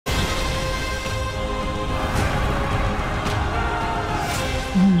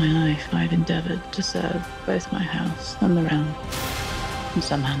my life, I've endeavored to serve both my house and the realm, and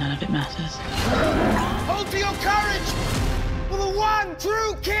somehow none of it matters. Hold to your courage for the one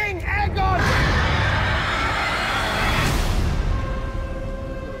true King Aegon!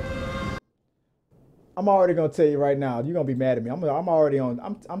 I'm already gonna tell you right now. You're gonna be mad at me. I'm already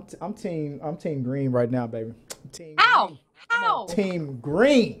on. I'm team green right now, baby. Team How? Green. How? Team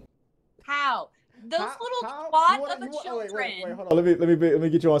green. How? Those little how? twat of a Wait, children. hold on. Let me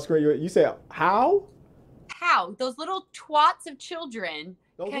get you on screen. You said how? How? Those little twats of children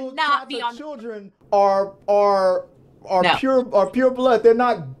Those cannot be on. Children are No. pure blood. They're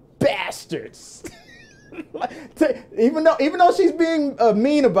not bastards. even though she's being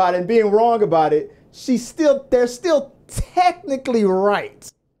mean about it and being wrong about it, they're still technically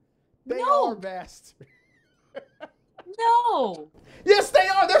right. They are bastards. No. Yes, they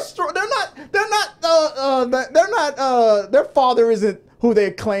are. Their father isn't who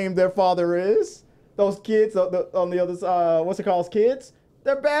they claim their father is. Those kids on the other side, what's it called? Kids?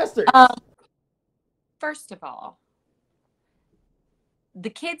 They're bastards. First of all,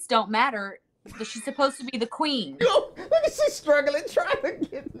 the kids don't matter. She's supposed to be the queen. Look at she's struggling,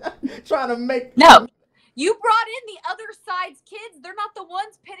 trying to make. No. You brought in the other side's kids. They're not the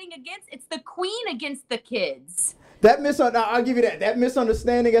ones pitting against. It's the queen against the kids. I'll give you that. That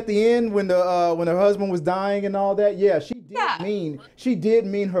misunderstanding at the end when her husband was dying and all that. Yeah, she did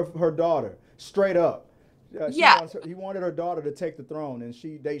mean her daughter straight up. He wanted her daughter to take the throne, and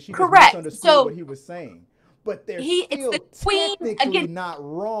she just misunderstood what he was saying. But it's the queen technically not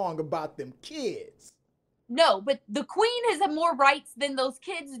wrong about them kids. No, but the queen has more rights than those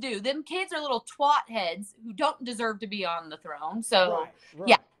kids do. Them kids are little twat heads who don't deserve to be on the throne. So, right.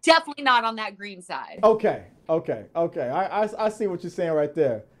 Yeah, definitely not on that green side. Okay. I see what you're saying right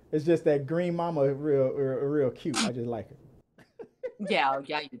there. It's just that green mama real cute. I just like her. Yeah,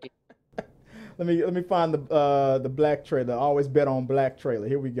 you do. Let me find the black trailer. I always bet on black trailer.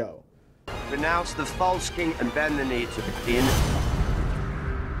 Here we go. Renounce the false king and bend the knee to the king,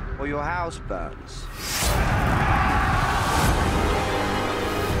 or your house burns.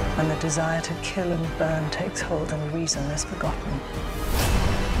 When the desire to kill and burn takes hold and reason is forgotten,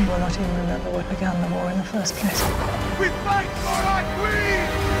 you will not even remember what began the war in the first place. We fight for our queen!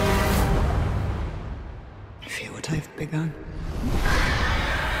 I feel what I've begun.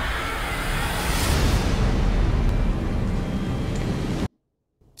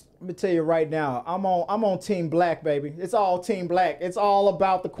 Let me tell you right now, I'm on Team Black, baby. It's all Team Black. It's all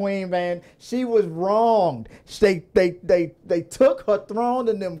about the queen, man. She was wronged. They took her throne,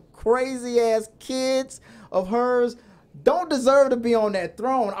 and them crazy ass kids of hers don't deserve to be on that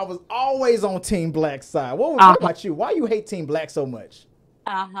throne. I was always on Team Black's side. What about you? Why you hate Team Black so much?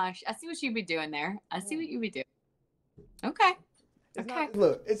 I see what you be doing there. I see what you be doing. Okay. Okay.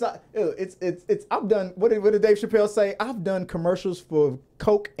 I've done, what did Dave Chappelle say? I've done commercials for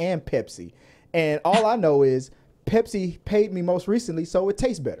Coke and Pepsi. And all I know is Pepsi paid me most recently, so it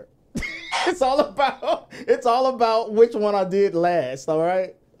tastes better. It's all about which one I did last, all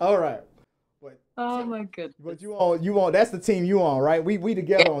right? All right. Oh my goodness. But you on that's the team you on, right? We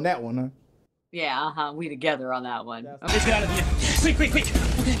together on that one, huh? Yeah, we together on that one. Let's get out of here. Quick.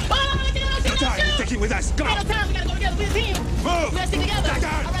 Okay. No time. Take it with us. Come on. No time. We gotta go together. We're a team. Move. We gotta stick together. All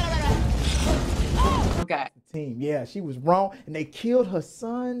right. Okay. Team. Yeah, she was wrong. And they killed her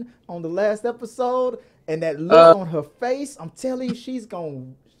son on the last episode. And that look on her face, I'm telling you,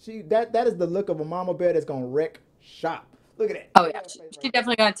 that is the look of a mama bear that's gonna wreck shop. Look at that. Oh yeah. She's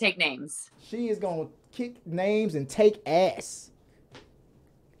definitely gonna take names. She is gonna kick names and take ass.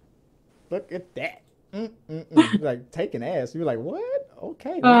 Look at that. Like taking ass. You're like, what?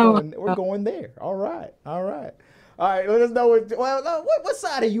 Okay, we're going there. All right. Let us know. What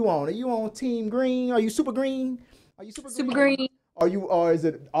side are you on? Are you on Team Green? Are you super green? Are you super green? Or is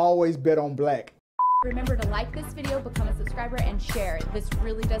it always bet on black? Remember to like this video, become a subscriber, and share it. This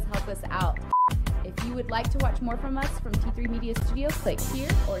really does help us out. If you would like to watch more from us from T3 Media Studio, click here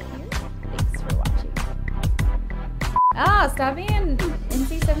or here. Thanks for watching. Stop being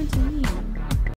NC-17.